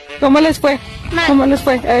¿Cómo les fue? Mal. ¿Cómo les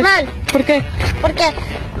fue? Mal. ¿Por qué? Porque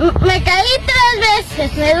me caí 3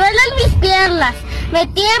 veces, me duelen mis piernas, me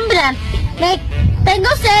tiemblan, tengo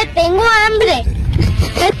sed, tengo hambre.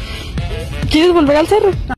 ¿Quieres volver al cerro?